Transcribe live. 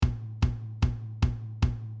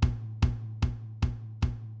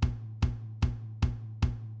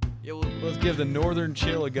Yeah, well, Let's give the Northern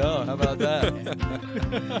Chill a go. How about that?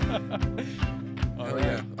 Oh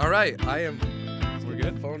yeah. All right. I am. We're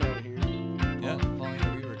good? Phone out of here. Yeah.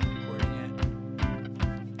 Paulina, we were recording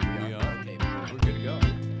yet? We are. Okay. We're good to go.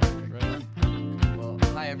 Right on. Well,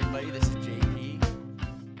 hi everybody. This is JP.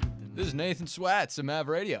 This is Nathan Swats of Mav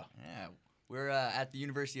Radio. Yeah, we're at the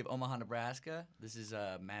University of Omaha, Nebraska. This is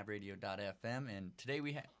mavradio.fm, and today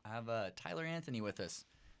we have Tyler Anthony with us.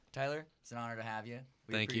 Tyler, it's an honor to have you.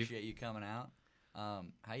 We Thank you. appreciate you coming out.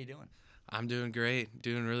 How you doing? I'm doing great.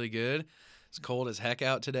 Doing really good. It's cold as heck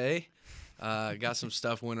out today. Got some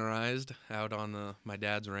stuff winterized out on my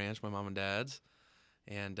dad's ranch, my mom and dad's,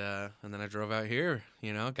 and then I drove out here.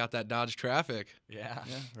 You know, got that Dodge traffic. Yeah.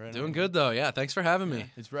 Right Doing good though. Yeah. Thanks for having me.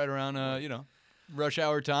 It's right around, rush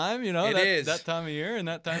hour time, It that, is. that time of year and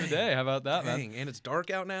that time of day. How about that, man? Dang, and it's dark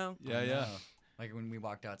out now. Yeah. Like when we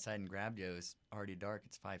walked outside and grabbed you, it was already dark.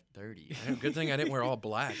 It's 5:30. Yeah, good thing I didn't wear all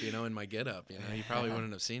black, in my getup. You probably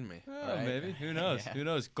wouldn't have seen me. Oh, Right. maybe. Who knows? Yeah. Who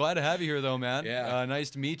knows? Glad to have you here, though, man. Yeah. Nice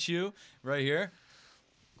to meet you right here.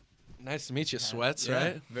 Nice to meet you, Sweats. Yeah,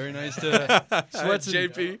 Right? Very nice to Sweats and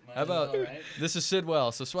JP. How about this is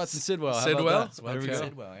Sidwell? So Sweats and Sidwell. How Sidwell? About that? Sweats There we and go.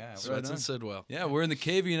 Sidwell, yeah. Sweats on. and Sidwell. Yeah, we're in the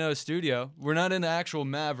KVNO studio. We're not in the actual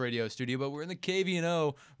Mav Radio studio, but we're in the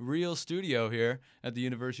KVNO real studio here at the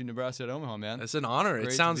University of Nebraska at Omaha, man. It's an honor. Great It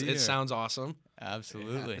to sounds be it here. sounds awesome.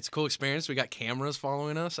 Absolutely. It's a cool experience. We got cameras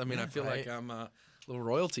following us. I mean, I feel Right. like I'm a little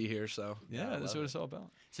royalty here. So Yeah, I that's love what it. it's all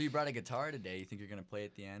about. So you brought a guitar today. You think you're gonna play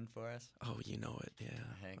at the end for us? oh, you know it. Yeah,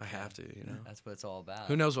 Heck I yeah. have to. That's what it's all about.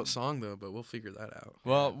 Who knows what song though? But we'll figure that out.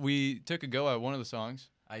 Well, we took a go at one of the songs.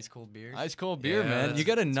 Ice cold beers. Ice Cold Beer, Yeah, man. that's- You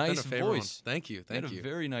got a it's been nice favorite one. voice. Thank you. Thank got you. a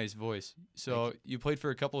very nice voice. So you played for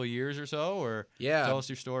a couple of years or so, or Yeah, tell us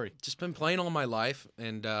your story. just been playing all my life,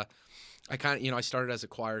 and I kind of I started as a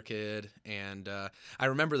choir kid, and I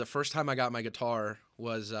remember the first time I got my guitar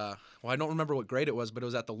was I don't remember what grade it was, but it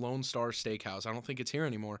was at the Lone Star Steakhouse. I don't think it's here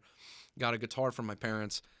anymore. Got a guitar from my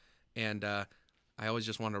parents, and I always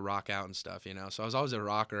just wanted to rock out and stuff, So I was always a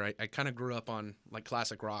rocker. I kind of grew up on like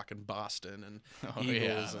classic rock and Boston and Oh,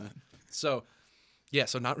 Eagles, yeah. and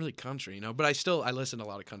so not really country, But I listened to a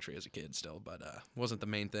lot of country as a kid still, but wasn't the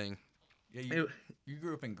main thing. Yeah, you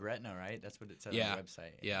grew up in Gretna, right? That's what it says Yeah. on the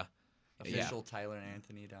website. Yeah. Official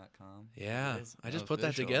TylerAnthony.com. Yeah, It is? I just put that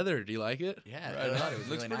Official. together. Do you like it? Yeah, Right I thought on. it was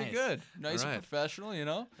Looks really pretty nice. good. Nice and Right. professional,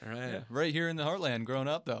 All right. Yeah, right here in the heartland, growing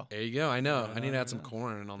up, though. There you go. I know. Right I need on, to add right some on.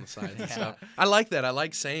 corn on the side and Yeah. stuff. I like that. I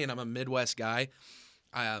like saying I'm a Midwest guy.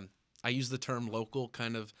 I use the term local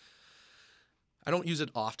kind of. I don't use it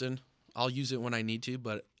often. I'll use it when I need to,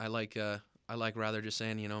 but I like rather just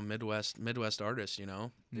saying Midwest artist.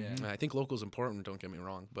 Yeah. I think local is important. Don't get me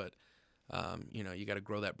wrong, but you got to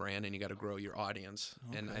grow that brand and you got to grow your audience.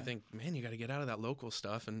 And I Okay. think, man, you got to get out of that local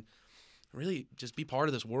stuff and really just be part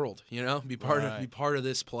of this world. Be part of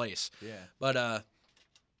this place. Yeah.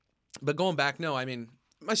 But going back, no, I mean,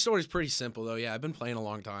 my story's pretty simple though. Yeah, I've been playing a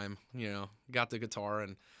long time. Got the guitar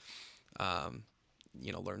and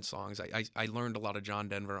learned songs. I learned a lot of John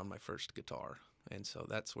Denver on my first guitar, and so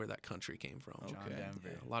that's where that country came from. John Okay. Denver.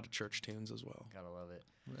 Yeah, a lot of church tunes as well. Gotta love it.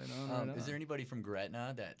 Right on, Is there anybody from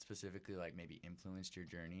Gretna that specifically like maybe influenced your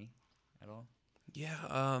journey at all?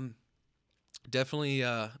 Yeah, definitely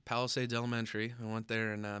Palisades Elementary. I went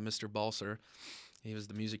there, and Mr. Balser, he was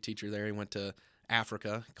the music teacher there. He went to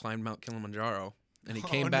Africa, climbed Mount Kilimanjaro, and he Oh,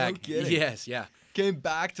 came no back. kidding. Yes, yeah. Came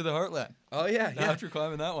back to the heartland Oh yeah, after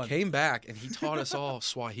climbing that one. Came back, and he taught us all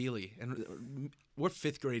Swahili, and we're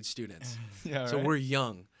fifth grade students, Yeah, so right? we're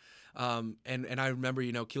young. And I remember,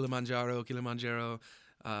 Kilimanjaro.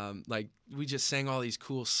 Like we just sang all these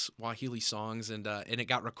cool Swahili songs, and it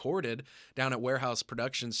got recorded down at Warehouse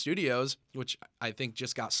Production Studios, which I think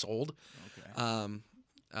just got sold. Okay.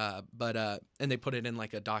 And they put it in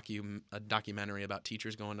like a documentary about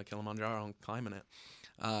teachers going to Kilimanjaro and climbing it.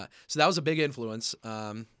 So that was a big influence.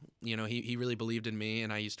 He really believed in me,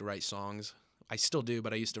 and I used to write songs. I still do,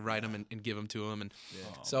 but I used to write them and give them to him. And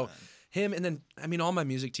Oh, so man. him, and then, I mean, all my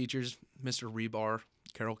music teachers, Mr. Rebar,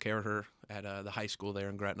 Carol Caraher at the high school there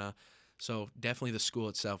in Gretna. So definitely the school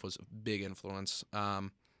itself was a big influence.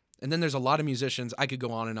 And then there's a lot of musicians. I could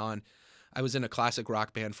go on and on. I was in a classic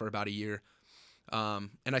rock band for about a year. And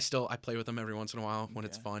I play with them every once in a while when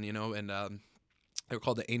it's fun, and they were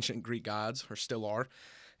called the Ancient Greek Gods, or still are.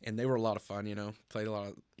 And they were a lot of fun, played a lot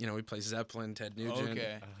of, we played Zeppelin, Ted Nugent,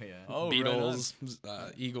 Okay. Oh yeah. Oh, right Beatles,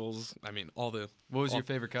 on. Eagles. I mean, all the What was your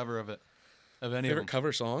favorite cover of it? Of any favorite of them?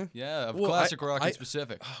 cover song. Yeah, of Well, classic rock I- in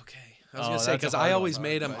specific. Okay. I was Oh, gonna say that's a because hard I one, always hard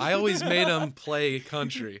made him. one. I always made him play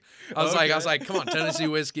country. I was Okay. like, come on, Tennessee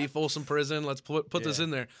Whiskey, Folsom Prison. Let's put this Yeah. in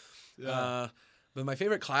there. Yeah. But my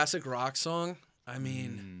favorite classic rock song. I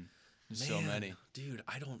mean, There's so many. Dude,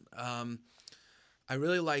 I don't. I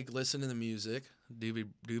really like listening to the music.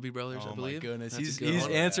 Doobie Brothers, I Oh my believe. goodness, That's a he's good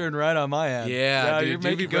one. answering right on my end. Yeah, dude, you're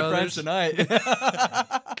making Doobie good friends Brothers.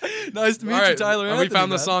 tonight. Nice to meet All you, right, Tyler. we Anthony,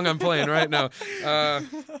 found the man. song I'm playing right now.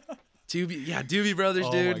 Doobie Brothers,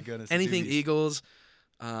 Oh dude. my goodness, the Anything Doobies. Eagles.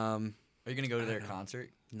 Are you gonna go to I their don't know. concert?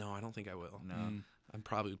 No, I don't think I will. No. I'm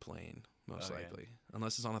probably playing most Okay. likely,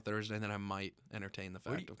 unless it's on a Thursday. Then I might entertain the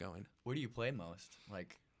Where do fact of going. Where do you play most?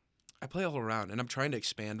 Like, I play all around, and I'm trying to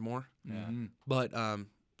expand more. yeah. Mhm. But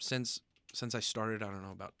since I started, I don't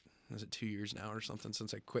know, about is it 2 years now or something?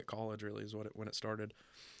 Since I quit college, really is when it started.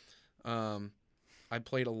 I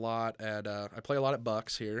played a lot at I play a lot at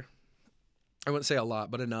Bucks here. I wouldn't say a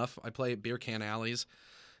lot, but enough. I play at Beer Can Alleys,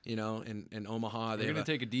 in Omaha. We're gonna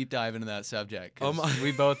take a deep dive into that subject. Oh 'Cause my-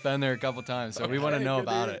 we've both been there a couple times, so we want to Okay, know good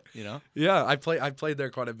about deal. it. You know. Yeah, I played there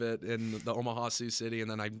quite a bit in the Omaha Sioux City, and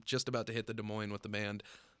then I'm just about to hit the Des Moines with the band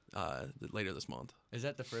later this month. Is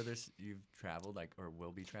that the furthest you've traveled, like, or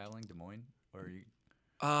will be traveling, Des Moines, or you?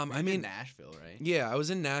 I you're in mean, Nashville, right? yeah, I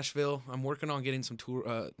was in Nashville. I'm working on getting some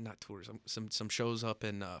not tours, some shows up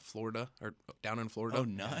in Florida or down in Florida. Oh,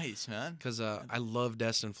 nice, man. Because I love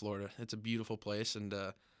Destin, Florida. It's a beautiful place, and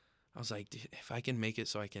I was like, "Dude, if I can make it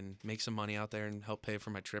so I can make some money out there and help pay for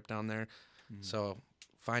my trip down there, so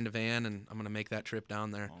find a van, and I'm gonna make that trip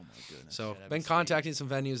down there." Oh my goodness. So that'd be been sweet. contacting some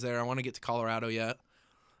venues there. I want to get to Colorado yet,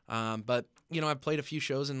 but I've played a few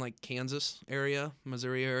shows in like Kansas area,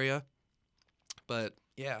 Missouri area, but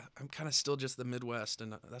yeah, I'm kind of still just the Midwest,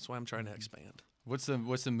 and that's why I'm trying to expand. What's the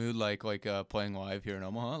mood like playing live here in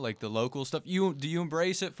Omaha? Like the local stuff. Do you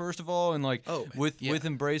embrace it first of all, and like Oh, with yeah.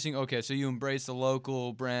 embracing? Okay, so you embrace the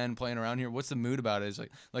local brand playing around here. What's the mood about it? Is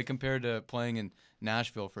like compared to playing in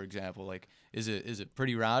Nashville, for example? Like is it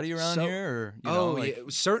pretty rowdy around So- here? Or, you know, like, yeah,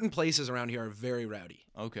 certain places around here are very rowdy.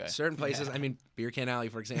 Okay. Certain places, I mean, Beer Can Alley,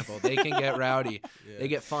 for example, they can get rowdy. They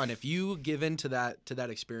get fun. If you give in to that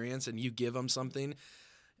experience and you give them something,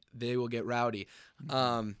 they will get rowdy.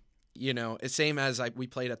 It's same as we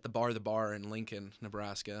played at the Bar in Lincoln,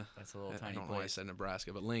 Nebraska. That's a little I tiny don't know why I place. said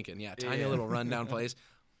Nebraska, but Lincoln, yeah, tiny Yeah. little rundown place.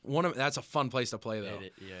 That's a fun place to play though.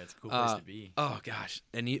 Yeah, it's a cool place to be. Oh gosh,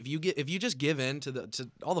 and if you just give in to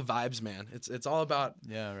all the vibes, man, it's all about.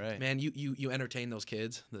 Yeah. Right. Man, you entertain those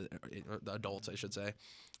kids, the adults, I should say,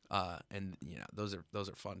 and those are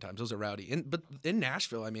fun times. Those are rowdy. But in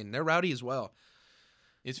Nashville, I mean, they're rowdy as well.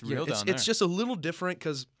 It's You real know, down there. it's just a little different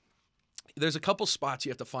because there's a couple spots you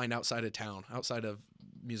have to find outside of town, outside of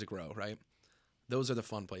Music Row, right? Those are the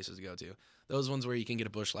fun places to go to. Those ones where you can get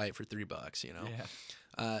a Busch Light for $3,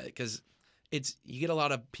 Yeah. because you get a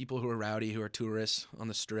lot of people who are rowdy, who are tourists on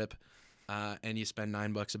the strip, and you spend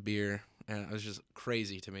 $9 a beer, and it was just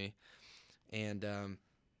crazy to me. And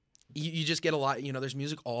you just get a lot. There's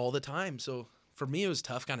music all the time. So for me, it was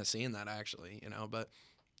tough kind of seeing that actually. But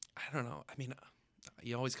I don't know. I mean,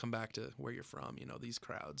 you always come back to where you're from. These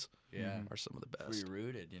crowds Yeah. are some of the Where best. you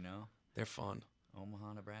rooted, They're fun.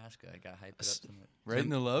 Omaha, Nebraska. I got hyped up some. right in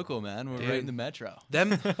the local, man. We're right Dude. in the metro.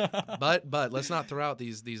 Them, but let's not throw out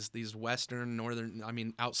these western, northern. I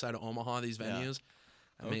mean, outside of Omaha, these Yeah. venues.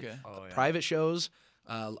 I mean, Okay. Oh, yeah. private shows.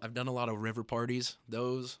 I've done a lot of river parties.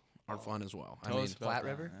 Those are fun as well. Tell I mean, us about Platte that,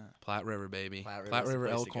 River? yeah. Platte River, baby. Platte Platte River's the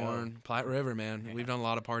River, place to go. Elkhorn, Platte River, man. Yeah. We've done a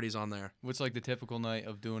lot of parties on there. What's like the typical night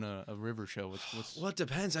of doing a river show? What's Well, it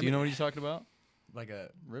depends. do you know what he's talking about? Like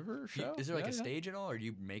a. River show? Is there like Yeah, a yeah. stage at all, or do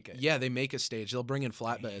you make it? Yeah, they make a stage. They'll bring in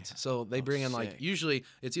flatbeds. Yeah. So they Oh, bring in sick. usually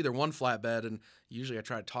it's either one flatbed, and usually I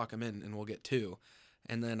try to talk them in, and we'll get two.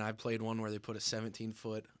 And then I played one where they put a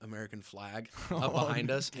 17-foot American flag up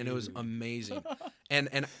behind us, and it was amazing.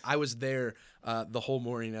 And I was there the whole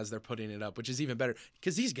morning as they're putting it up, which is even better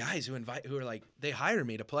because these guys who are like, they hire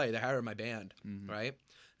me to play. They hire my band, right?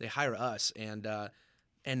 They hire us, and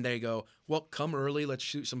they go, well, come early. Let's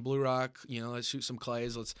shoot some Blue Rock. Let's shoot some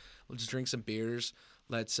clays. Let's drink some beers.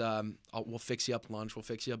 We'll fix you up lunch. We'll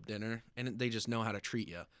fix you up dinner. And they just know how to treat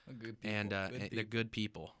you. Good people. And Good they're people. good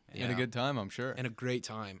people. And a good time, I'm sure. And a great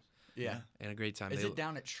time. Yeah. And a great time. Is it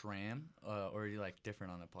down at Shram, or are you like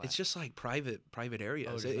different on the Platte? It's just like private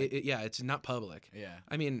areas. just like- Yeah, it's not public. Yeah.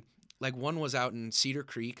 I mean, like one was out in Cedar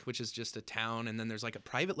Creek, which is just a town, and then there's like a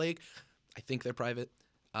private lake. I think they're private,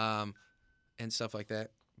 and stuff like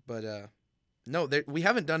that. But no, we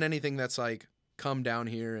haven't done anything that's like come down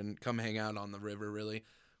here and come hang out on the river. Really,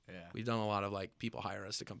 Yeah. we've done a lot of like people hire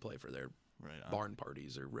us to come play for their Right on. barn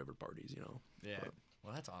parties or river parties. Yeah. But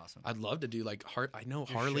Well, that's awesome. I'd love to do like I know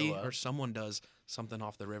Just Harley show up. or someone does something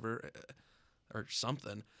off the river, or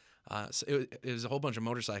something. So it was a whole bunch of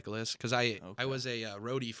motorcyclists because I Okay. was a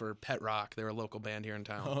roadie for Pet Rock. They're a local band here in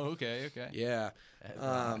town. Oh, okay. Yeah. At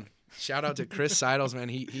Rock. shout out to Chris Seidels, man.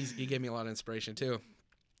 He gave me a lot of inspiration too.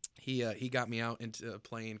 He got me out into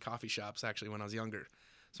playing coffee shops actually when I was younger.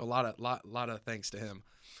 So a lot of thanks to him.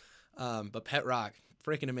 But Pet Rock,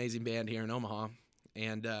 freaking amazing band here in Omaha,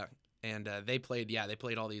 and they played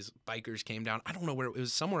all these bikers came down. I don't know where it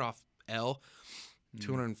was, somewhere off L,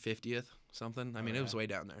 250th something. I mean, it was way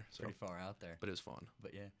down there. So Pretty far out there. but it was fun.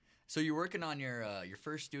 But yeah. So you're working on your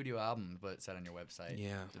first studio album, but it's set on your website.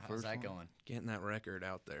 Yeah, How's that going? getting that record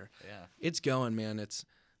out there. Yeah. It's going, man.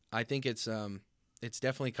 I think it's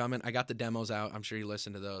definitely coming. I got the demos out. I'm sure you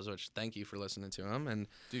listened to those, which thank you for listening to them. And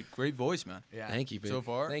Dude, great voice, man. Yeah. thank you, babe. So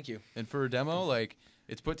far? Thank you. And for a demo, like,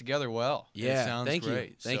 it's put together well. Yeah, It sounds thank great.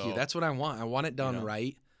 you. Thank you. So, That's what I want. I want it done know.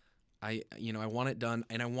 right. I want it done,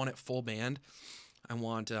 and I want it full band. I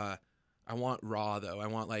want raw though. I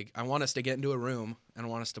want us to get into a room and I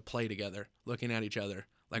want us to play together, looking at each other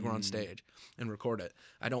like we're on stage and record it.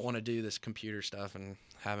 I don't want to do this computer stuff and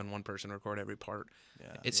having one person record every part.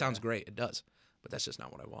 Yeah. It sounds great. It does. But that's just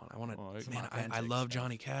not what I want. I want to, Well, it's man, I authentic love stuff.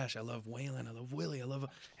 Johnny Cash. I love Waylon. I love Willie. I love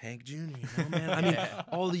Hank Jr. You know, man. I mean,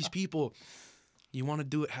 all these people, you want to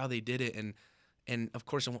do it how they did it. And of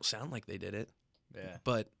course, it won't sound like they did it. Yeah.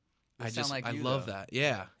 But It'll sound like I you, love though. that.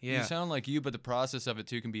 Yeah. You Yeah. sound like you, but the process of it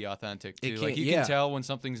too can be authentic It too. can- Like you yeah. can tell when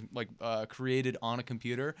something's like created on a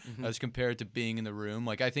computer Mhm. as compared to being in the room.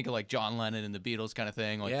 Like I think of like John Lennon and the Beatles kind of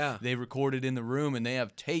thing. Like Yeah. they recorded in the room and they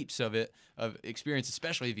have tapes of it of experience.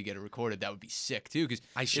 Especially if you get it recorded, that would be sick too. Because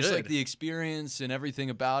I it's like should. the experience and everything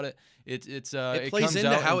about it. It plays comes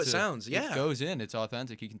into out how it sounds, yeah. it goes in. It's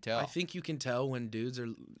authentic. You can tell. I think you can tell when dudes are,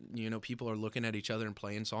 people are looking at each other and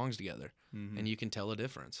playing songs together, Mhm. and you can tell a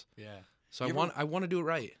difference. Yeah. So You I want to do it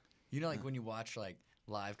right. You know, like when you watch like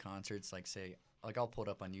live concerts, like say, like I'll pull it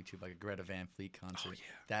up on YouTube, like a Greta Van Fleet concert. yeah.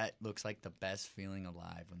 That looks like the best feeling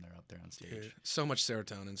alive when they're up there on stage. So much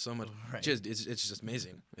serotonin, so much. Right. It's just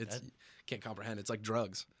amazing. It's That- can't comprehend. It's like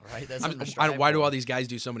drugs. Right? That's I'm- something to why strive do for. all these guys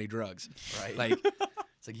do so many drugs? Right. Like,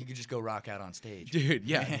 It's like you could just go rock out on stage. dude,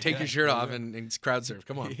 yeah, take your shirt off and crowd surf.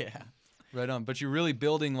 Come on. Yeah. Right on, but you're really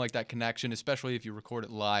building like that connection, especially if you record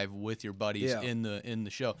it live with your buddies Yeah. in the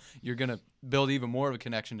show. You're gonna build even more of a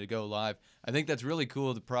connection to go live. I think that's really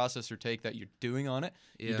cool. The process or take that you're doing on it.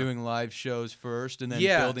 Yeah. You're doing live shows first, and then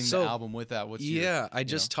Yeah, building so- the album with that. What's your, Yeah, I you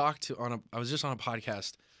just talked to I was just on a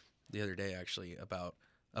podcast the other day actually about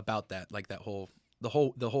that, like the whole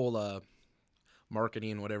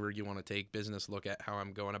marketing, whatever you want to take, business look at how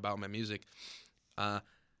I'm going about my music.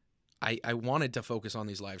 I wanted to focus on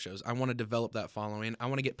these live shows. I want to develop that following. I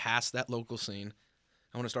want to get past that local scene.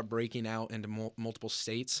 I want to start breaking out into multiple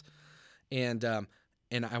states, and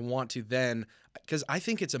I want to then, because I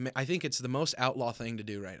think it's the most outlaw thing to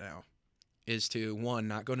do right now, is to, one,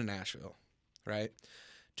 not go to Nashville, right?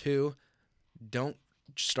 Two, don't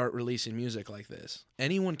start releasing music like this.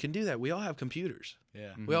 Anyone can do that. We all have computers.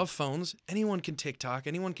 Yeah. We all have phones. Anyone can TikTok.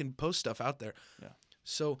 Anyone can post stuff out there. Yeah.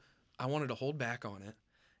 So I wanted to hold back on it,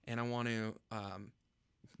 and I want to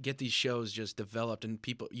get these shows just developed. And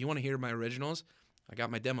people, you want to hear my originals? I got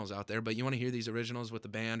my demos out there, but you want to hear these originals with the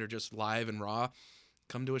band or just live and raw?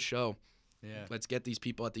 Come to a show. Yeah. Let's get these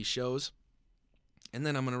people at these shows, and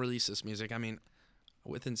then I'm gonna release this music. I mean,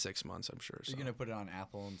 within 6 months, I'm sure. So you're gonna put it on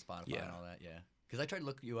Apple and Spotify Yeah. and all that, yeah. Because I tried to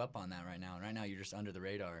look you up on that right now, and right now you're just under the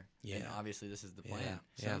radar. And Yeah. obviously this is the plan.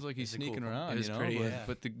 Yeah. Sounds like he's It's a cool sneaking point. around, It was you know. pretty, but yeah.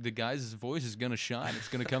 but the guy's voice is gonna shine. It's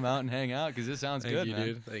gonna come out and hang out because it sounds Thank good, you, man.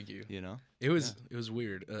 dude. Thank you. You know. It was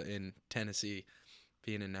weird in Tennessee,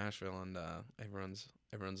 being in Nashville, and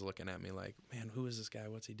everyone's looking at me like, man, who is this guy?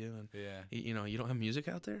 What's he doing? Yeah. You don't have music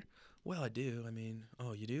out there? Well, I do. I mean,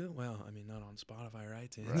 oh, you do? Well, I mean, not on Spotify or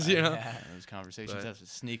iTunes. Right. You know? Yeah. Those conversations But- have to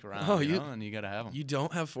sneak around, Oh, you you- know, and you gotta have them. You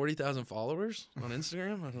don't have 40,000 followers on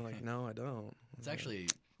Instagram? I'm like, no, I don't. It's actually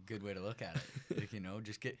a good way to look at it. Like,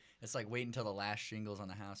 just it's like wait until the last shingles on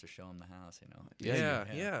the house or show them the house,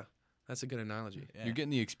 Yeah. That's a good analogy. Yeah. You're getting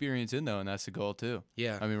the experience in though, and that's the goal too.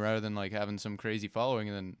 Yeah. I mean, rather than like having some crazy following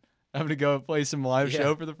and then having to go play some live Yeah.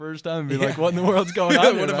 show for the first time and be Yeah. like, "What in the world's going on?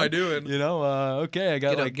 What here, am I man?" doing? You know? Okay, I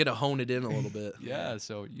got like Get to hone it in a little bit. yeah.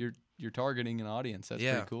 So you're targeting an audience. That's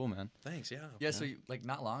Yeah. pretty cool, man. Thanks. Yeah. Yeah, so like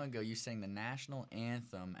not long ago, you sang the national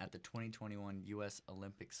anthem at the 2021 U.S.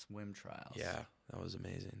 Olympic swim trials. Yeah. That was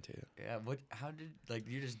amazing too. Yeah. How did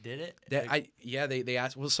you just did it? They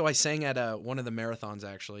asked. Well, so I sang at one of the marathons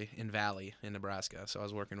actually in Valley in Nebraska. So I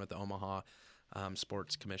was working with the Omaha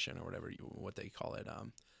Sports Commission or whatever what they call it.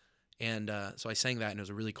 So I sang that, and it was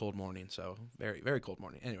a really cold morning. So very very cold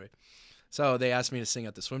morning. Anyway, so they asked me to sing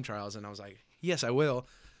at the swim trials, and I was like, yes, I will.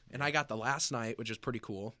 And I got the last night, which is pretty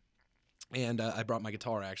cool. And I brought my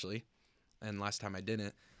guitar actually, and last time I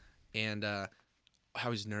didn't. And I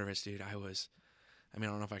was nervous, dude. I mean,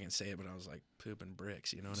 I don't know if I can say it, but I was like pooping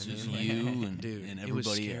bricks. You know what I Just mean? Like, you and, dude, and it was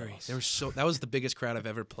everybody scary. else. There was that was the biggest crowd I've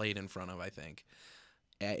ever played in front of, I think,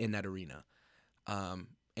 in that arena.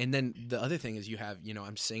 And then the other thing is you have, you know,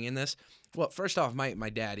 I'm singing this. Well, first off, my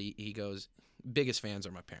dad, he goes, biggest fans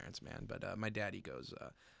are my parents, man. But my dad, he goes,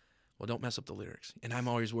 well, don't mess up the lyrics. And I'm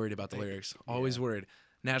always worried about the lyrics. Always worried.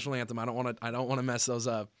 National anthem. I don't want to mess those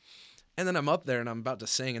up. And then I'm up there and I'm about to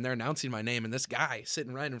sing and they're announcing my name. And this guy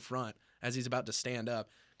sitting right in front as he's about to stand up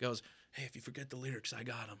goes, hey, if you forget the lyrics, I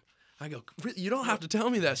got them. I go, you don't have to tell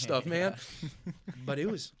me that stuff, man. But it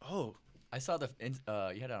was, I saw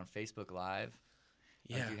you had it on Facebook Live.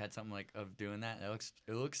 yeah. Like you had something like of doing that.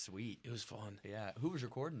 It looks sweet. It was fun. Yeah. Who was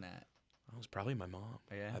recording that? It was probably my mom.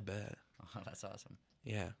 Yeah. I bet. Oh, that's awesome.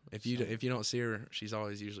 Yeah. If you don't see her, she's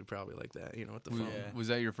always usually probably like that, you know, at the phone. Yeah. Was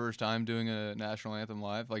that your first time doing a national anthem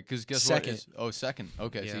live? Like, cause guess Second. what? Second.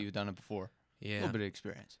 Okay, so Yeah. you've done it before. A Yeah. little bit of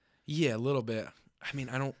experience. Yeah, a little bit. I mean,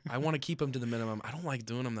 I want to keep them to the minimum. I don't like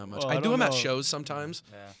doing them that much. Well, I I do don't them at know. shows sometimes.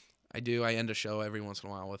 Yeah. I do. I end a show every once in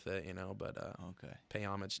a while with it, you know, but Okay, pay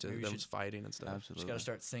homage to Maybe we those should- fighting and stuff. absolutely. Just gotta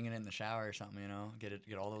start singing it in the shower or something, you know. Get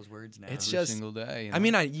all those words now. It's Every just- single day. You I know?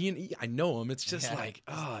 mean, I know them. It's just Yeah. like,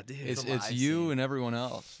 oh, dude. it's a live you scene. and everyone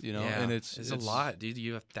else, you know, yeah, and it's a lot, dude.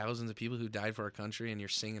 You have thousands of people who died for our country, and you're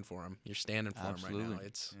singing for them. You're standing for them right now. Absolutely.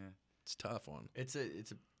 It's Yeah. it's a tough one. It's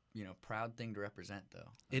a proud thing to represent though.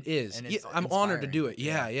 It is. And Yeah, it's I'm honored to inspiring. do it.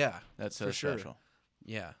 Yeah, yeah, That's so for sure. special.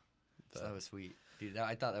 yeah. So that was sweet, dude.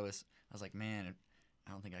 I thought I was like, man,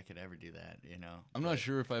 I don't think I could ever do that, you know. I'm not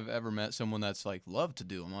sure if I've ever met someone that's like loved to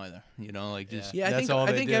do them either. You know, like just Yeah, that's all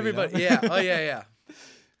I they think do, you know? everybody. Yeah. Oh yeah, yeah.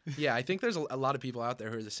 Yeah, I think there's a lot of people out there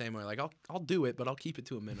who are the same way. Like, I'll do it, but I'll keep it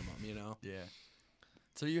to a minimum. You know. Yeah.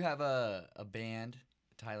 So you have a band,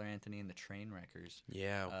 Tyler Anthony and the Trainwreckers.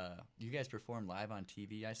 Yeah. You guys performed live on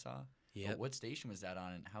TV, I saw. Yeah. What station was that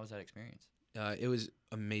on, and how was that experience? It was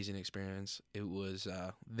amazing experience. It was.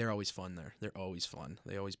 They're always fun there. They're always fun.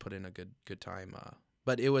 They always put in a good time.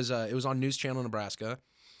 But it was on News Channel Nebraska.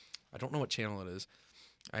 I don't know what channel it is.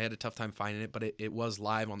 I had a tough time finding it, but it was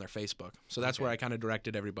live on their Facebook. So that's Okay. where I kind of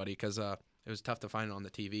directed everybody because it was tough to find it on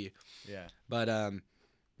the TV. Yeah. But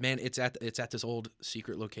man, it's at this old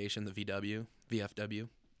secret location, the VFW,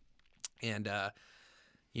 and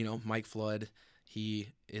you know, Mike Flood. He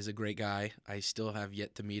is a great guy. I still have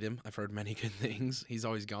yet to meet him. I've heard many good things. He's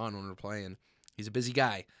always gone when we're playing. He's a busy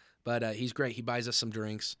guy, but he's great. He buys us some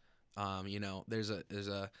drinks. You know, there's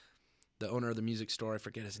the owner of the music store. I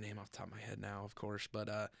forget his name off the top of my head now, of course, but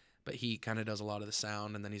he kind of does a lot of the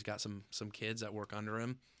sound, and then he's got some kids that work under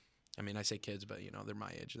him. I mean, I say kids, but you know, they're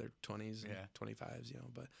my age. They're 20s, and 25s, you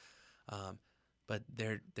know, but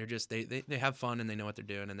they're just they have fun and they know what they're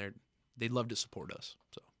doing, and they love to support us.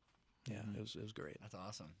 So yeah, it was great. That's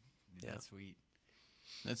awesome. Dude, Yeah. That's sweet.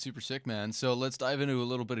 That's super sick, man. So let's dive into a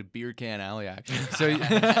little bit of Beer Can Alley action. So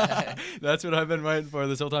that's what I've been waiting for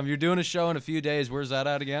this whole time. You're doing a show in a few days. Where's that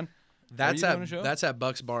at again? That's you doing a show? at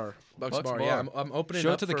Buck's Bar. Buck's Buck's Bar. Yeah, Bar. I'm opening Show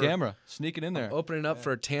up it to the for- camera. Sneak it in there. Opening up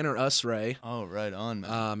for Tanner Usray. Oh, right on,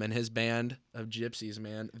 man. And his band of gypsies,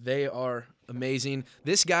 man. They are amazing.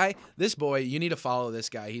 This boy, you need to follow this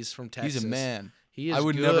guy. He's from Texas. He's a man. He is I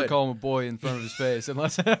would good. never call him a boy in front of his face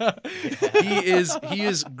unless He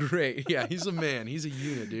is great. Yeah, he's a man. He's a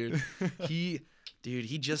unit, dude. He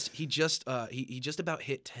just about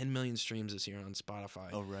hit 10 million streams this year on Spotify.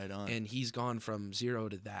 Oh, right on. And he's gone from 0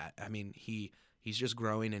 to that. I mean, he's just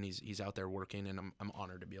growing, and he's out there working, and I'm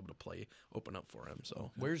honored to be able to open up for him.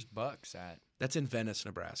 So Where's Bucks at? that's in Venice,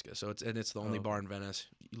 Nebraska. So it's the only Oh. bar in Venice.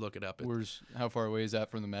 You look it up. How far away is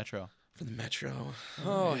that from the metro? For the metro.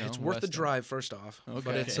 Oh, you know, it's worth the west drive, first off. Okay.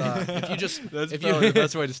 But it's if you just That's if probably you the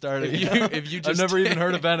best way to start it. if you you know? if you I've just never even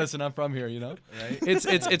heard of Venice, and I'm from here. You know. Right?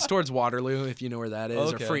 it's towards Waterloo, if you know where that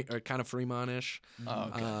is, Okay. or kind of Fremont-ish. Oh,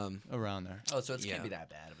 okay. Um, Around there. Oh, so it Yeah. can't be that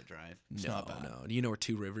bad of a drive. no, no. Do you know where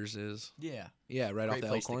Two Rivers is? Yeah. Yeah, right Great off the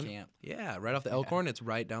place to Elkhorn. camp. Yeah, right off the Yeah. Elkhorn. It's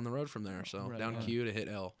right down the road from there. So Right down on. Q to hit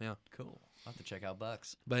L. Yeah. Cool. I'll have to check out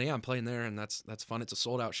Bucks. But yeah, I'm playing there, and that's fun. It's a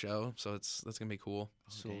sold out show, so that's gonna be cool.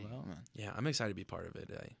 Sold Okay. out, man. Yeah, I'm excited to be part of it.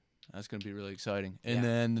 That's gonna be really exciting. And Yeah.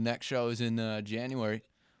 then the next show is in January.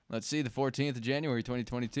 Let's see, the 14th of January,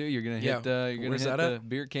 2022. You're gonna hit. Yeah. You're gonna Where's hit that the at?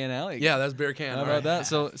 Beer Can Alley. Yeah, that's Beer Can. How all about right.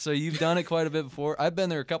 that? So you've done it quite a bit before. I've been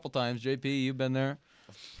there a couple times. JP, you've been there.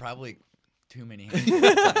 Probably too many.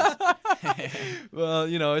 Well,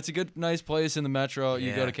 you know, it's a good, nice place in the metro.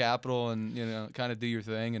 You go Yeah. to Capitol and, you know, kind of do your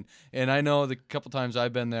thing. And I know the couple times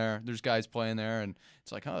I've been there, there's guys playing there, and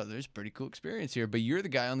it's like, oh, there's a pretty cool experience here. But you're the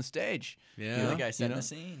guy on the stage. Yeah. You're the Yeah. guy setting know? the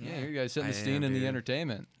scene. Yeah, Yeah. you're the guy setting the I scene am, and the dude.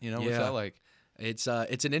 entertainment. You know, what's Yeah. that like? It's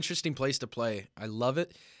an interesting place to play. I love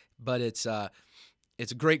it, but it's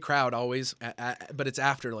it's a great crowd always, but it's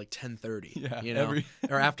after like 10:30, Yeah, you know,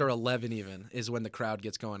 or after 11 even is when the crowd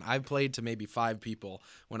gets going. I've played to maybe 5 people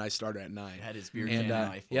when I started at 9. That is beer And can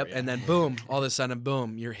life for yep, ya. and then boom, all of a sudden,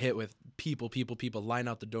 boom, you're hit with people line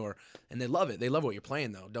out the door, and they love it. They love what you're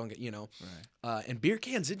playing though. Don't get Right. and beer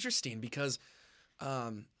can's interesting because,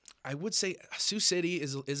 I would say Sioux City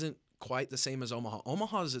isn't quite the same as Omaha.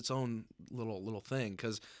 Omaha is its own little thing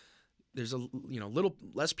because there's a little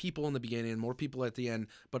less people in the beginning, more people at the end,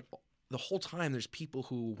 but the whole time there's people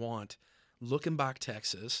who want Lookenbach,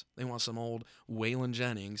 Texas. They want some old Waylon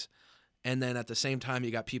Jennings, and then at the same time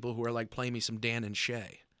you got people who are like, play me some Dan and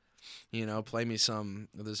Shay, play me some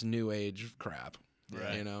of this new age crap.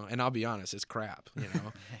 Right. And I'll be honest, it's crap.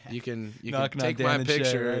 You can Knocking on take Dan my and Shay,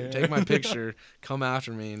 picture, right? take my picture, come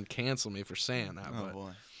after me and cancel me for saying that. Oh but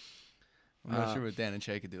boy. I'm not sure what Dan and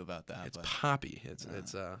Shay could do about that. it's But. poppy. It's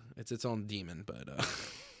its own demon. But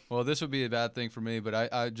Well, this would be a bad thing for me, but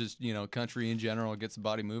I just, country in general gets the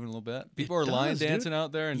body moving a little bit. People are line does, dude. dancing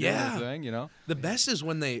out there and doing Yeah. their thing, the best is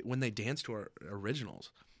when they dance to our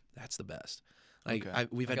originals. That's the best. Like Okay.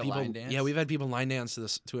 we've Like had a people, line dance? yeah, we've had people line dance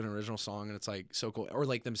to an original song, and it's like so cool, or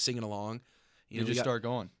like them singing along. You we just got- start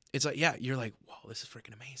going. It's like, yeah, you're like, whoa, this is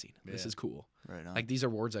freaking amazing. This Yeah. is cool. Right on. Like these are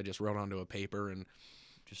words I just wrote onto a paper and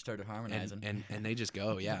Just started harmonizing. and they just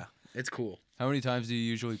go. Yeah, it's cool. How many times do you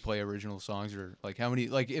usually play original songs, or like how many?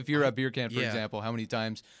 Like if you're at Beer Can, for Yeah. example, how many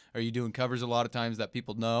times are you doing covers? A lot of times that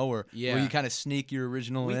people know, or Yeah. will you kind of sneak your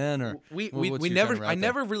original in, or we what's your never kinda I route there?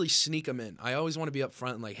 never really sneak them in. I always want to be up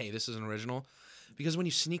front and like, hey, this is an original, because when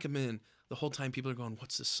you sneak them in, the whole time people are going,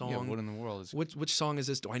 what's this song? Yeah, what in the world is? Which song is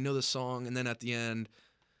this? Do I know this song? And then at the end,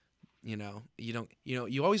 you don't,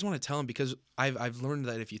 you always want to tell them, because I've learned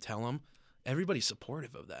that if you tell them, everybody's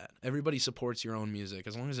supportive of that. Everybody supports your own music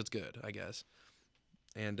as long as it's good, I guess.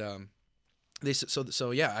 And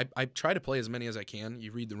so yeah, I try to play as many as I can.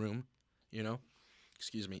 You read the room,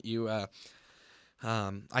 Excuse me.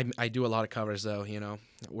 I do a lot of covers though.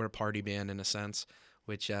 We're a party band in a sense,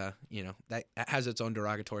 which that has its own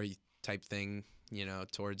derogatory type thing,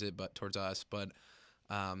 towards us, but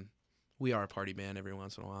we are a party band every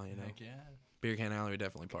once in a while, Heck yeah. Beer Can Alley, we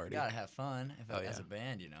definitely party. You gotta have fun Oh, as yeah. a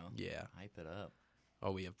band, Yeah. Hype it up.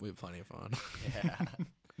 Oh, we have plenty of fun. Yeah.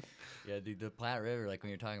 Yeah, dude, the Platte River, like when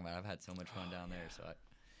you're talking about, I've had so much fun down there. So,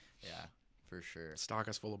 yeah, for sure. Stock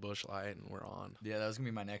us full of Busch Light, and we're on. Yeah, that was gonna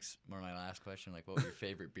be my last question. Like, what your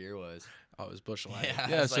favorite beer was? Oh, it was Busch Light. Yeah,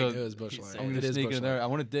 Yeah, it's so like, it was Busch he Light. said I'm it. gonna It is sneak Busch in there. Light. I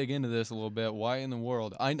want to dig into this a little bit. Why in the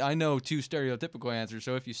world? I know 2 stereotypical answers,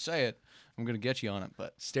 so if you say it, I'm gonna get you on it.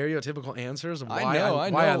 But Stereotypical answers of why I know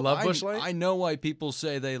I love Busch Light. I know why people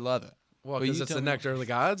say they love it. Well, but because you it's the tell me. nectar of the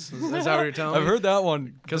gods. Is that what you're telling me? I've heard that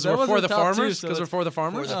one. Because but that we're for wasn't the top two, farmers. so Because we're it's- for the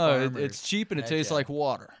farmers. the No, farmers. it's cheap and it Heck tastes yeah. like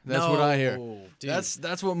water. That's what I hear. No, dude.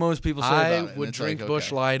 That's what most people say I about it. and would it's drink like, Busch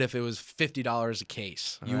okay. Light if it was $50 a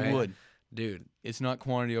case. You alright? would. dude. It's not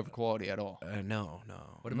quantity over quality at all. No.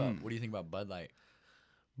 What do you think about Bud Light?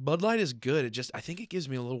 Bud Light is good. I think it gives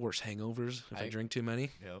me a little worse hangovers if I drink too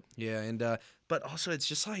many. Yep. Yeah, and but also it's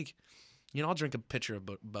just like, I'll drink a pitcher of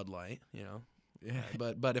Bud Light, Yeah.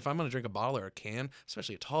 But if I'm gonna drink a bottle or a can,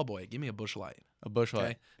 especially a tall boy, give me a Busch Light. A Busch Light.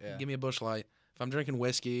 Okay, Yeah. give me a Busch Light. If I'm drinking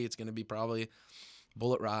whiskey, it's gonna be probably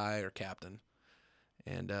Bullet Rye or Captain,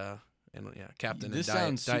 and Captain This and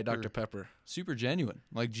sounds Diet super- Dr Pepper. Super genuine.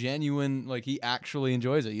 Like genuine, like he actually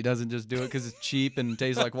enjoys it. He doesn't just do it because it's cheap and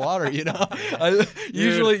tastes like water,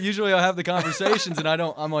 Usually I'll have the conversations and I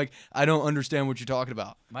don't understand what you're talking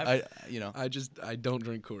about. My- I don't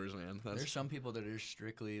drink Coors, man. There's some people that are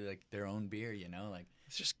strictly like their own beer, like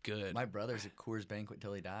It's just good. my brother's a Coors Banquet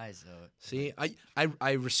till he dies. So See,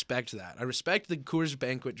 I respect that. I respect the Coors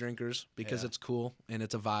Banquet drinkers because Yeah. it's cool and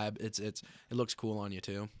it's a vibe. It looks cool on you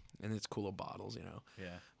too, and it's cool bottles,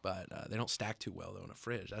 yeah, But they don't stack too well though in a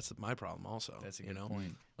fridge. That's my problem also. that's a you good know.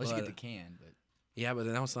 point. Unless you But- get the can, but Yeah, but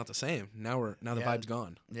now it's not the same. Now the Yeah. vibe's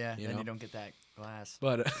gone. yeah, You then know? you don't get that glass.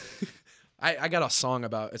 But I got a song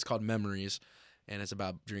about it's called Memories, and it's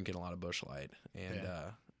about drinking a lot of Busch Light,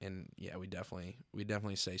 and we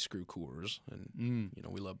definitely say screw Coors, and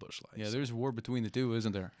we love Busch Light. Yeah, there's a war between the two,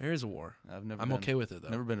 isn't there? there is a war. I'm I'm okay with it though.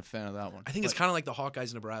 Never been a fan of that one. I think it's kind of like the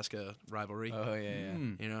Hawkeyes Nebraska rivalry. Oh yeah.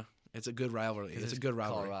 Mm. It's a good rivalry. 'Cause It's a good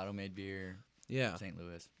rivalry. Colorado made beer. Yeah. St.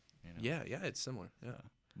 Louis. Yeah, it's similar. Yeah.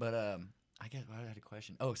 But I guess I had a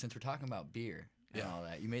question. Oh, since we're talking about beer and Yeah. all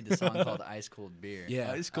that, you made the song called "Ice Cold Beer."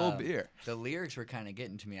 Yeah. Ice cold beer. The lyrics were kind of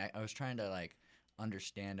getting to me. I was trying to like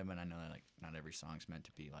understand them, and I know that like not every song's meant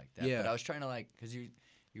to be like that. Yeah. But I was trying to like, cause you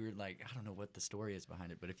were like, I don't know what the story is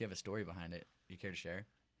behind it, but if you have a story behind it, you care to share?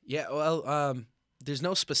 Yeah, well, there's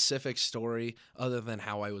no specific story other than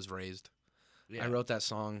how I was raised. Yeah. I wrote that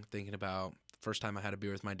song thinking about first time I had a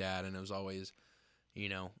beer with my dad, and it was always, you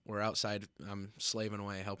know, we're outside, I'm slaving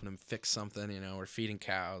away, helping him fix something, you know, we're feeding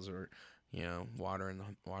cows, or, you know, watering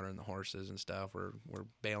the horses and stuff. We're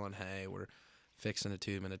baling hay, we're fixing a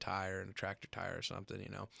tube and a tire and a tractor tire or something, you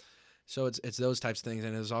know. So it's those types of things,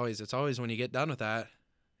 and it's always when you get done with that,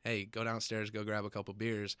 hey, go downstairs, go grab a couple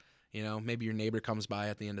beers, you know. Maybe your neighbor comes by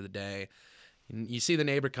at the end of the day. And you see the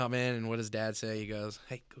neighbor come in, and what does dad say? He goes,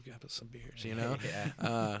 "Hey, go grab us some beers," you know.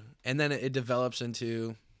 Yeah. And then it develops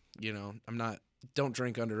into, you know, don't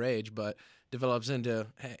drink underage, but develops into,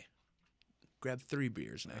 hey, grab 3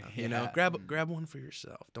 beers now. You know, grab one for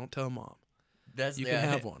yourself. Don't tell mom. You can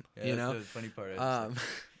have one. Yeah, you that's know, the funny part.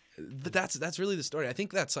 but that's really the story. I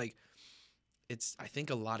think that's like, I think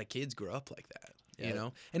a lot of kids grow up like that. Yeah. You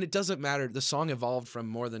know, and it doesn't matter. The song evolved from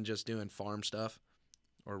more than just doing farm stuff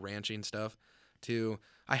or ranching stuff to,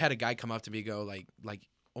 I had a guy come up to me, go like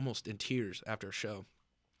almost in tears after a show,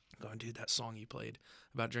 going, "Dude, that song you played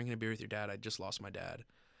about drinking a beer with your dad, I just lost my dad."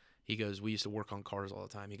 He goes, "We used to work on cars all the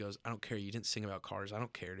time." He goes, "I don't care. You didn't sing about cars. I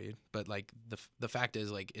don't care, dude. But like the fact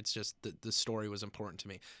is, like, it's just the story was important to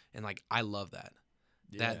me, and like I love that.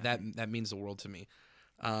 Yeah. That means the world to me."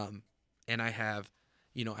 And I have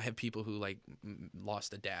people who like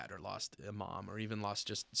lost a dad or lost a mom or even lost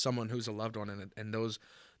just someone who's a loved one, and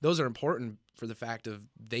those are important for the fact of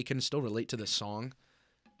they can still relate to the song,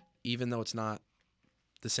 even though it's not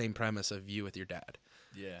the same premise of you with your dad.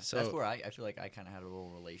 Yeah. So That's where I feel like I kind of had a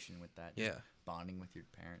little relation with that. just Yeah. Bonding with your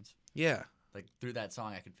parents. Yeah. Like through that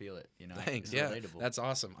song, I could feel it. You know. Thanks. It's Yeah. relatable. That's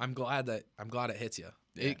awesome. I'm glad it hits you.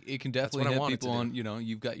 Yeah. It can That's definitely what I hit want it people to on, do. you know,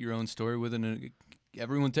 you've got your own story with it, and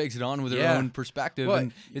everyone takes it on with their Yeah. own perspective. Well,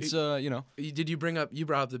 and it's, you know, You brought up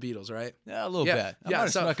the Beatles, right? yeah, a little Yeah, bit. I yeah, might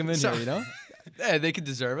have so- snuck them in so- here, you know? Hey, they could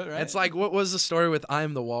deserve it, right? It's like, what was the story with "I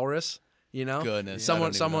Am the Walrus"? You know, Goodness, I don't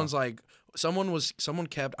even someone's like, someone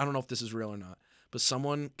kept. I don't know if this is real or not, but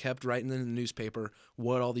someone kept writing in the newspaper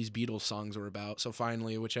what all these Beatles songs were about. So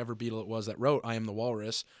finally, whichever Beatle it was that wrote "I Am the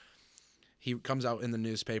Walrus," he comes out in the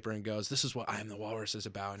newspaper and goes, "This is what I Am the Walrus is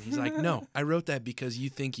about." And he's like, "No, I wrote that because you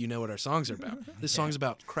think you know what our songs are about. This song's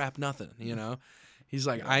about crap nothing, you know." He's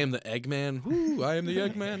like, "I am the Eggman. Woo, I am the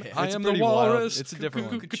Eggman. I It's am the pretty wild. walrus. It's a different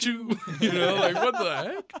one. Cuckoo." You know, like, what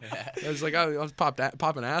the heck? It's like I was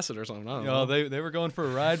popping acid or something. I don't You know. know, they were going for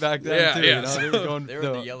a ride back then, Yeah, too. yeah. You know? They were going. They were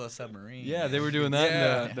the Yellow Submarine. Yeah, they were doing that.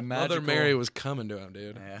 Yeah, And the Mother magical. Mary was coming to him,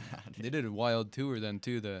 dude. Yeah. They did a wild tour then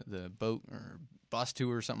too. The boat or bus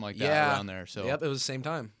tour or something like that Yeah. around there. So Yep, it was the same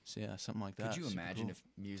time. so yeah, something like that. Could you Super imagine cool. if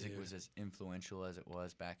music Dude. was as influential as it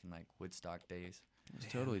was back in like Woodstock days? It's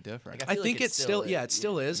totally different. Like, I feel think like it's still, is. it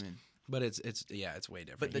still is, I mean, but it's way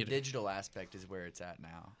different. But the You- digital aspect is where it's at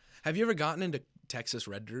now. Have you ever gotten into Texas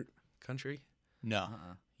Red Dirt country? no,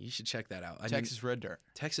 Uh-uh. You should check that out. I mean, Texas Red Dirt.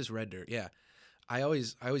 Texas Red Dirt, yeah. I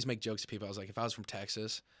always make jokes to people. I was like, if I was from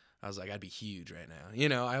Texas, I was like, I'd be huge right now. You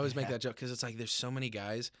know, I always make that joke because it's like there's so many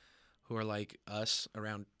guys who are like us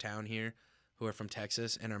around town here who are from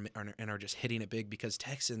Texas and are just hitting it big because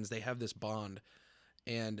Texans, they have this bond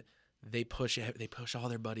and they push all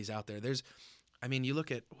their buddies out there. You look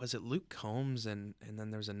at, was it Luke Combs and then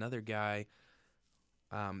there's another guy.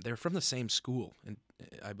 They're from the same school, and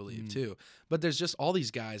I believe too. But there's just all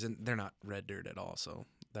these guys, and they're not Red Dirt at all. So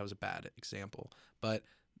that was a bad example. But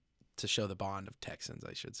to show the bond of Texans,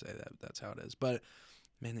 I should say that's how it is. But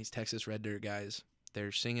man, these Texas Red Dirt guys,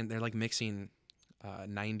 they're singing, they're like mixing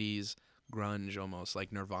 90s grunge almost,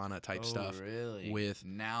 like Nirvana type stuff. Really? with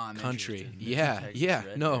now I'm country. interested. Yeah, Texas yeah,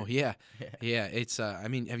 Red no, Dirt. yeah, yeah. It's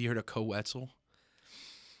have you heard of Co Wetzel?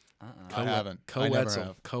 I haven't. Co I never Wetzel.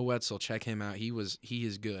 have. Co Wetzel. Check him out. He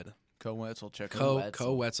is good. Co Wetzel, check Co it out.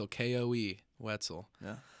 Co Wetzel. Koe Wetzel.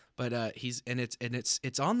 Yeah. But he's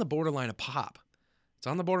it's on the borderline of pop. It's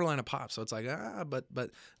on the borderline of pop. So it's like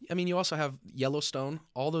but I mean, you also have Yellowstone.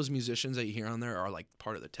 All those musicians that you hear on there are like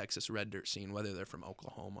part of the Texas Red Dirt scene, whether they're from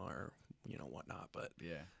Oklahoma or whatnot. But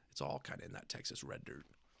Yeah. it's all kind of in that Texas Red Dirt.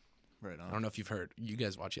 Right I on. don't know if you've heard. You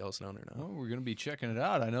guys watch Yellowstone or not? Oh, we're gonna be checking it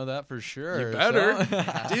out. I know that for sure. You better,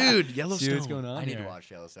 so- dude. Yellowstone. See what's going on I need here. to watch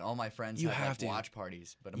Yellowstone. All my friends You have have like, to. watch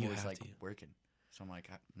parties, but I'm You always have like to. working. So I'm like,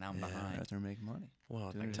 now I'm Yeah. behind. Rather make money.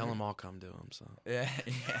 Well, Dude, tell yeah. them I'll come to them. So, Yeah,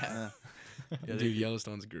 yeah. Yeah, dude,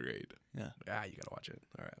 Yellowstone's great. Yeah. You gotta watch it.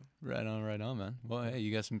 All right. Right on, man. Well, hey,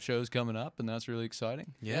 you got some shows coming up, and that's really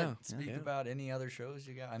exciting. Yeah. Speak yeah. about any other shows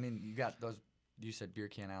you got. I mean, you got those. You said Beer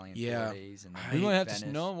Can Alley in Yeah. 4 days, and then We might have Venice.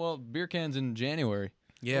 to no. Well, beer cans in January.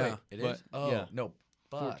 Yeah. Wait, it is. but- Oh yeah. no,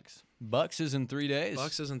 Bucks. Bucks is in 3 days.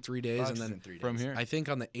 Bucks is in 3 days, Bucks and is then in 3 days. from here. I think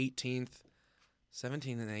on the 18th,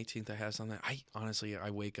 17th and 18th, I have something. I honestly, I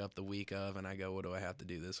wake up the week of and I go, what do I have to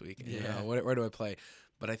do this weekend? You Yeah. know, where do I play?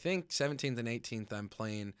 But I think 17th and 18th, I'm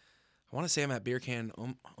playing I want to say I'm at Beer Can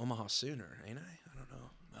Omaha sooner, ain't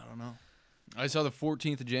I? I don't know. I saw the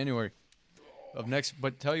 14th of January of next.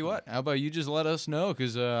 But tell you what, how about you just let us know?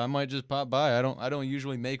 Because I might just pop by. I don't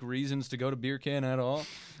usually make reasons to go to Beer Can at all.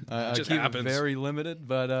 I just keep happens. it very limited.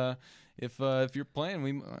 But if you're playing,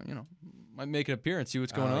 we might make an appearance, see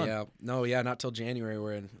what's going on. Yeah, no, not till January.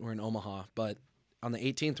 We're in Omaha, but on the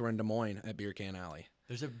 18th we're in Des Moines at Beer Can Alley.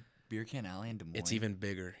 There's a Beer Can Alley in Des Moines. It's even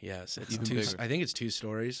bigger. Yes, it's Even two. bigger. I think it's 2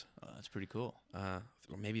 stories. Oh, that's pretty cool.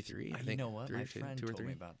 Or maybe 3. I You think. know what? 3 My or 2, friend 2 or told 3.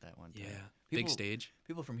 me about that one time. Yeah, big People- stage.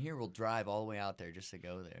 People from here will drive all the way out there just to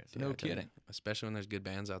go there. So No I tell you, kidding. especially when there's good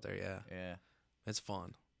bands out there. Yeah, yeah, it's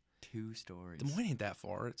fun. 2 stories. Des Moines ain't that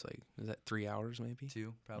far. It's like, is that 3 hours maybe? 2,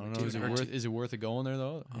 I probably don't know. 2 Is it and a half. worth? Is it worth it going there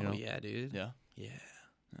though? Oh You know? yeah, dude. Yeah. Yeah.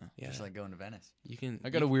 Yeah. Yeah. Just like going to Venice. You can. I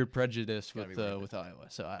got a weird prejudice gotta with be worth it. with Iowa,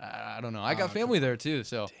 so I don't know. I got Oh, family there too,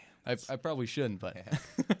 so Damn, I probably shouldn't, but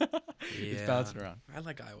it's Yeah. bouncing around. I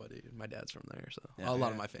like Iowa, dude. My dad's from there, so Yeah. a lot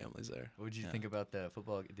Yeah. of my family's there. What did you Yeah. think about the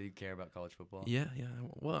football? Did you care about college football? Yeah, yeah.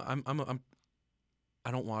 Well,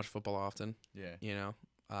 I don't watch football often, Yeah. you know.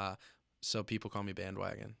 So people call me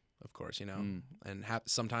bandwagon, of course, you know. Mm. And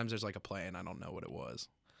sometimes there's like a play and I don't know what it was.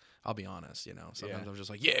 I'll be honest, you know. Sometimes Yeah. I'm just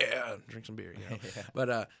like, yeah, drink some beer, you know.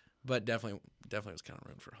 yeah. But definitely was kind of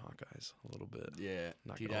rooting for Hawkeyes a little bit. Yeah.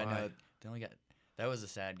 Not Dude, gonna I know lie. they only got that was a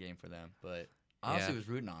sad game for them, but I honestly Yeah. was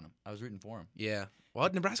rooting on them. I was rooting for them. Yeah. Well,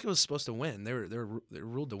 Nebraska was supposed to win. They were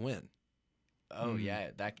ruled to win. Oh Mm.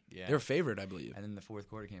 yeah, yeah. They were favored, I believe. And then the fourth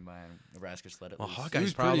quarter came by and Nebraska just let it Well, loose. It Hawkeye's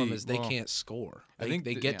was problem pretty- is they well, can't score. I They, think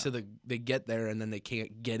they that- get yeah. to they get there and then they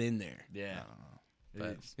can't get in there. Yeah. But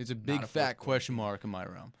It's It's a not big fourth fat quarter question team. mark in my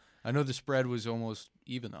realm. I know the spread was almost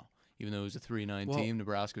even though it was a 3-9 Well- team.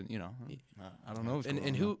 Nebraska, I don't know. What's and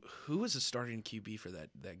going on. who was the starting QB for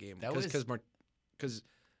that game? That was- because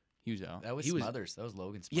He was out. That was he was- Smothers. That was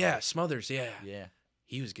Logan Smothers. yeah, Smothers, yeah, Yeah.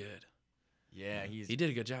 he was good. Yeah. He's He did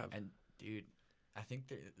a good job. and dude, I think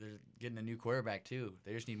they're getting a new quarterback too.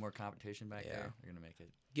 They just need more competition back Yeah. there. They're gonna make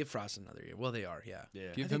it. Give Frost another year. Well, they are, yeah.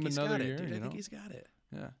 Yeah. Give I think him he's another got it, year, dude. you I think know? he's got it.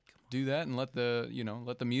 Yeah. Do that and let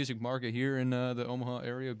the music market here in the Omaha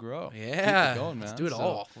area grow. Keep it Yeah, going, let's man. do it So,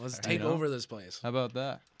 all. Let's you take know. over this place. How about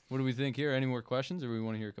that? What do we think here? Any more questions, or we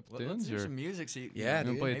want to hear a couple Let's tunes? hear Or some music. See, Yeah, You wanna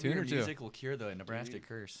dude. play a maybe tune your or two? music will cure the Nebraska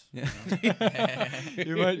curse. Yeah.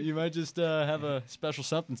 you you might just have a special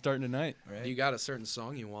something starting tonight. Right? You got a certain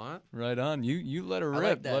song you want? Right on. You let her I rip.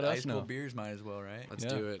 like that. Let High us school know. beers might as well, right? Let's Yeah.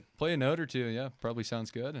 do it. Play a note or two. Yeah, probably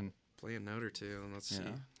sounds good. And Play a note or two, and let's see. Yeah.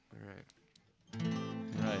 All right.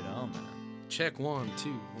 right on, man. Check 1,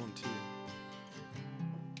 2, 1, 2.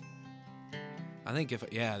 I think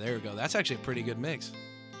there we go. That's actually a pretty good mix.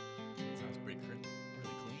 Sounds pretty clean.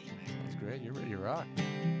 That's great. You're ready to rock.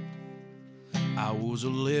 I was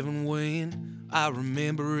 11 when I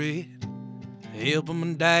remember it, helping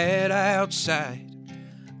my dad outside,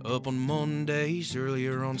 up on Mondays,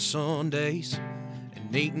 earlier on Sundays,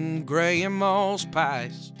 and eating grandma's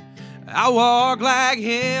pies. I walk like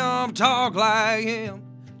him, talk like him,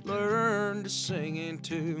 learn to sing in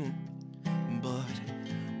tune. But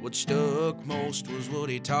what stuck most was what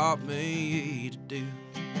he taught me to do.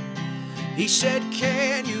 He said,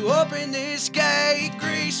 can you open this gate,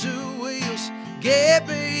 grease the wheels, get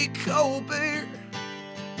me cold beer,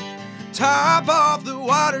 top off the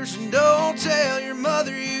waters, and don't tell your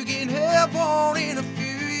mother you can have one in a few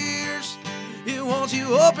years. It wants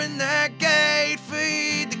you open that gate,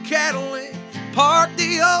 feed the cattle, and park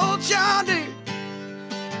the old John Deere.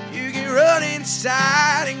 You can run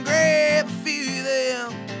inside and grab a few of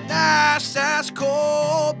them nice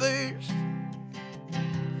cold beers.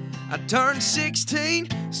 I turned 16,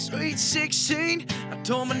 sweet 16. I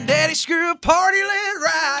told my daddy, screw a party, let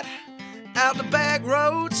ride. Out the back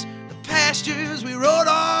roads, the pastures, we rode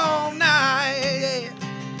all night.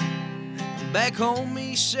 Back home,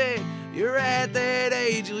 he said, you're at that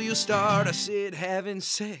age where you'll start, I said, having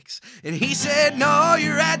sex. And he said, no,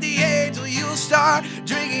 you're at the age where you'll start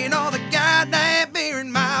drinking all the goddamn beer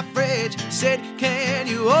in my fridge. Said, can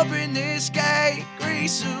you open this gate,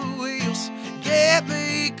 grease the wheels, get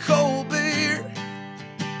me cold beer,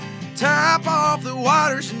 top off the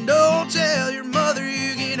waters, and don't tell your mother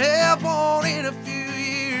you can have one in a few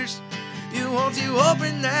years. You want to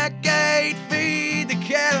open that gate, feed the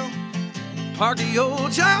cattle, park the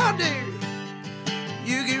old John Deere.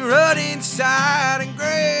 You can run inside and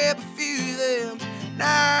grab a few of them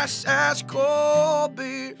nice ice cold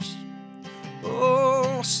beers.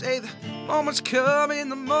 Oh, say the moments come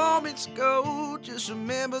and the moments go. Just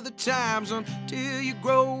remember the times until you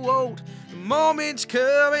grow old. The moments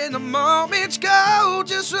come and the moments go.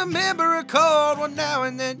 Just remember a cold one now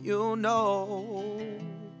and then you'll know.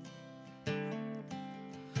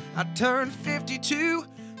 I turned 52,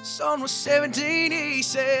 son was 17. He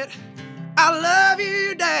said, I love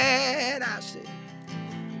you, Dad. I said,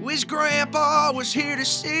 wish Grandpa was here to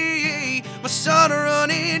see my son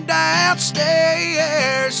running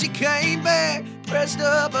downstairs. He came back, pressed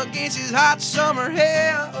up against his hot summer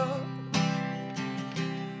hair.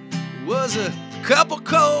 Was a couple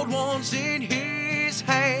cold ones in his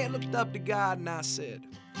hand. Looked up to God and I said,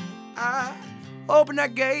 I opened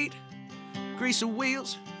that gate, greased the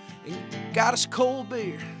wheels, and got us cold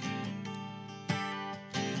beer.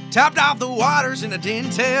 Topped off the waters and I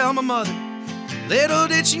didn't tell my mother. Little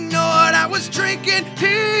did she know what I was drinking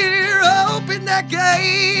here. Opened that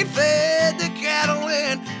gate, fed the cattle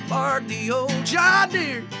and parked the old John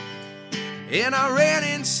Deere. And I ran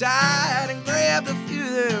inside and grabbed a few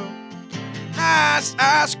of them nice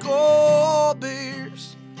ice cold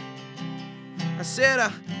beers. I said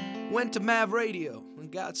I went to Mav Radio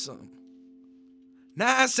and got some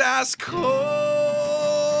nice ice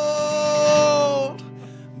cold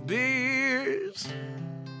beers.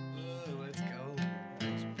 Let's go.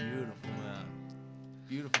 That's beautiful, man.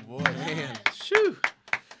 Beautiful voice. Man, shoo.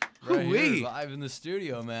 Right Hoo-wee. here, live in the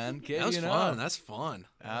studio, man. That was Katie and fun. I. That's fun.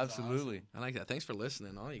 Absolutely. I like that. Thanks for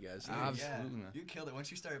listening, all you guys. Absolutely, Yeah, man. you killed it.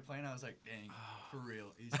 Once you started playing, I was like, dang, for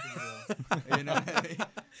real. He's for real. You know what I mean?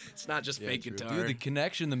 It's not just Yeah, fake true. guitar. Dude, the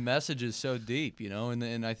connection, the message is so deep, you know,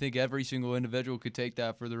 and I think every single individual could take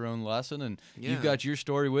that for their own lesson, and Yeah. you've got your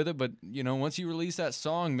story with it, but, you know, once you release that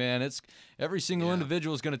song, man, it's every single Yeah.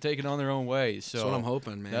 individual is going to take it on their own way, so. That's what I'm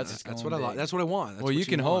hoping, man. that's That's going what I like. big. That's what I want. That's well, what you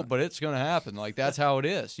can hope, want. but it's going to happen. Like, that's how it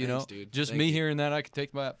is, you Thanks, know. dude. Just Thank me you. hearing that, I could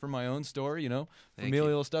take that for my own story, you know, Thank you.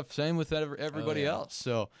 familial stuff. Same with everybody yeah. else.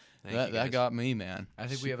 So Thank that you, guys. that got me, man. I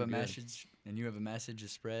think we have a Super good. message, and you have a message to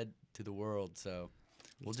spread to the world. So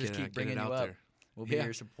we'll just Get it- keep get bringing it you out up. there. We'll be Yeah.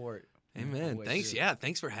 your support. Amen. Always Thanks. do. Yeah,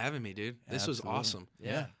 thanks for having me, dude. This was Absolutely. awesome.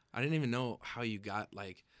 Yeah. I didn't even know how you got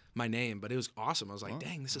like my name, but it was awesome. I was like, Well,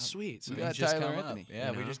 dang, this is sweet. So, we got It's just Tyler coming up. Anthony,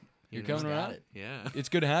 Yeah, you we know? just You're You coming know? got around? it. yeah. It's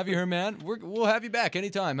good to have you here, man. We'll have you back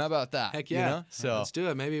anytime. How about that? Heck You yeah. know? So Let's do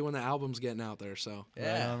it. Maybe when the album's getting out there. So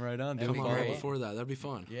Yeah. right on. That'd Dude, be come on right great. before that. That'd be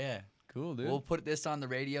fun. Yeah. Cool, dude. We'll put this on the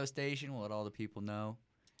radio station. We'll let all the people know.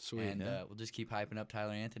 Sweet. And yeah. we'll just keep hyping up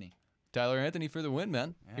Tyler Anthony. Tyler Anthony for the win,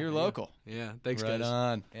 man. Yeah, Here yeah. local. Yeah. Thanks, right guys.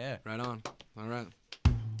 on. Yeah. Right on. All right.